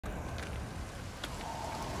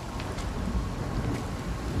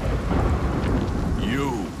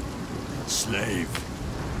slave.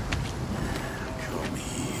 Come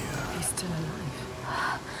here. He's still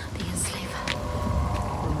alive. The enslaver.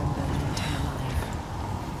 Remember, leave him alive.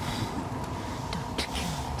 Don't kill him.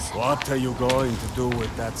 What are you going to do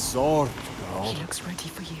with that sword, girl? He looks ready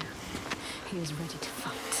for you. He is ready to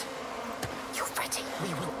fight. You're ready.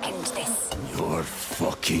 We will end this. You're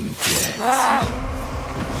fucking dead.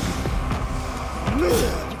 You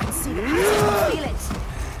can see the pattern. Feel it.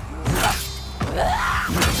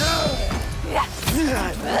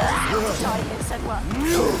 Die here, Senua.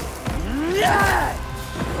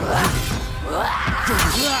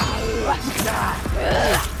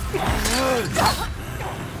 Death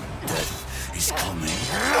is coming.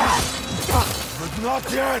 But not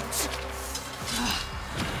yet.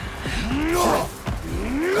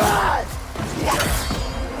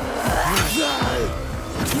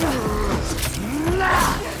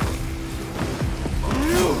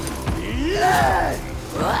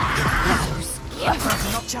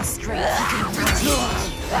 Not just strength, you can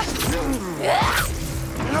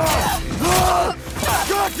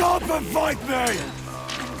Get up and fight me!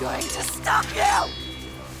 I'm going to stop you!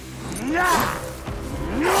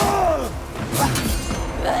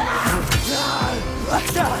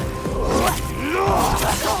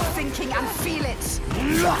 stop thinking and feel it!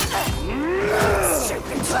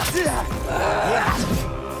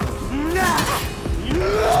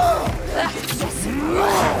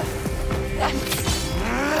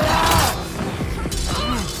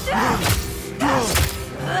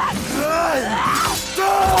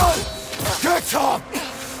 Get up!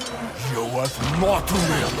 You're worth more to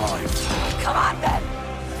me alive. Come on, then!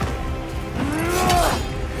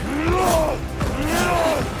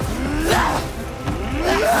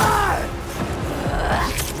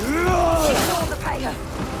 Ignore the pain!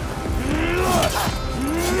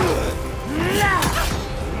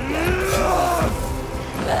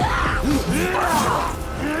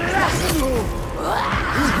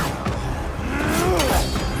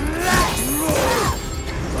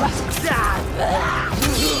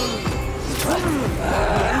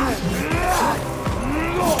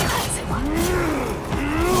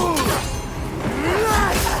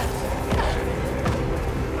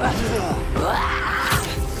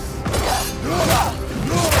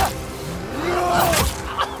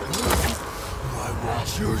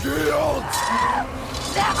 You yield!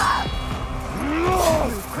 Never!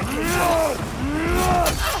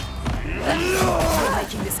 You're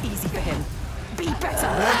making this easy for him. Be better!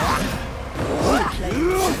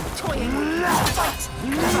 Toying with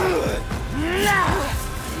you. Fight!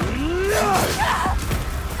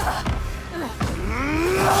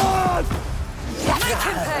 Make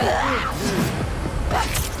him pay!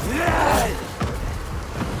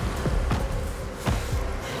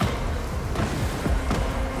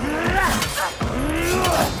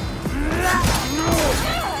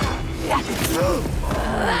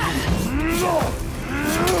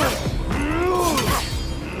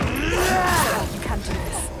 You can do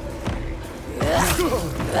this.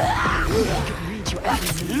 You can read your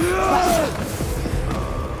every move.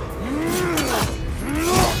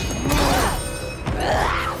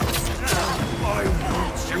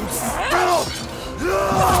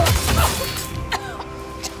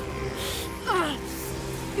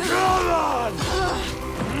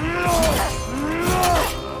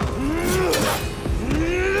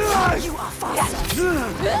 You are faster.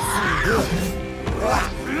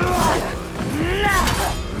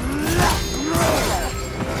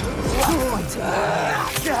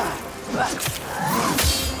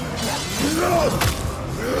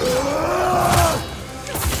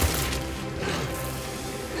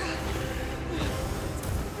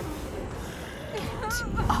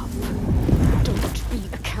 Up. Don't be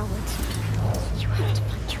a coward. You have to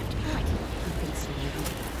fight. You have to be ready. He thinks you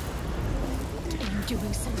will. In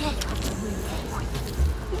doing so, you have to move quickly.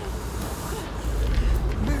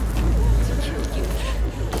 Move to kill you.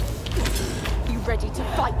 You ready to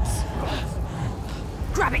fight?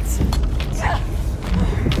 Grab it!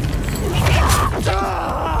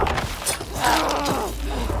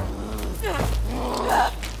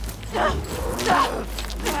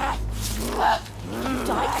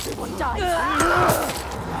 Die, everyone dies!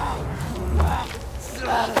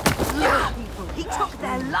 He took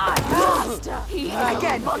their lives!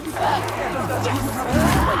 Again!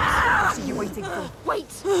 Yes! What are you waiting for? Wait!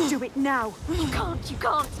 Do it now! You can't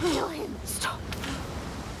kill him! Stop!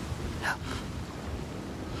 Look.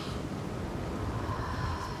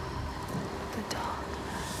 The dog.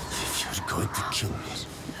 If you're going to kill me,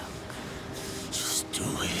 just do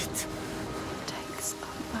it. Takes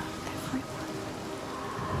over everyone.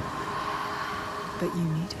 But you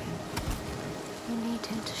need him. You need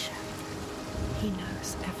him to show you.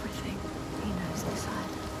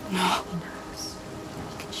 No. He knows.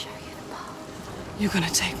 He can show you the path. You're gonna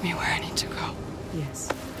take me where I need to go. Yes.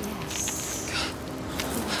 Yes. He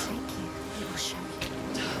will take you. He will show you.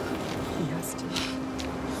 He has to. He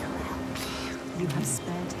will help you. You have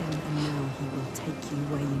spared him, and now he will take you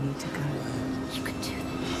where you need to go. You can do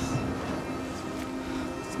this.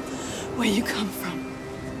 Where you come from.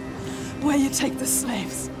 Where you take the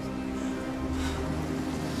slaves.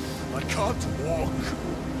 I can't walk.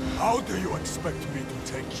 How do you expect me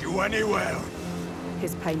to take you anywhere?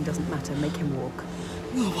 His pain doesn't matter. Make him walk.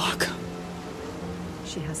 We'll walk.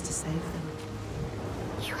 She has to save them.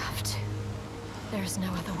 You have to. There is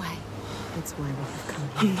no other way. It's why we have come.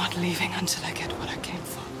 I'm not leaving until I get what I came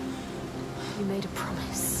for. You made a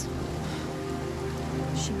promise.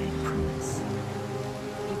 She made a promise.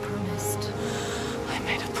 You promised. I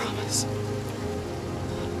made a promise.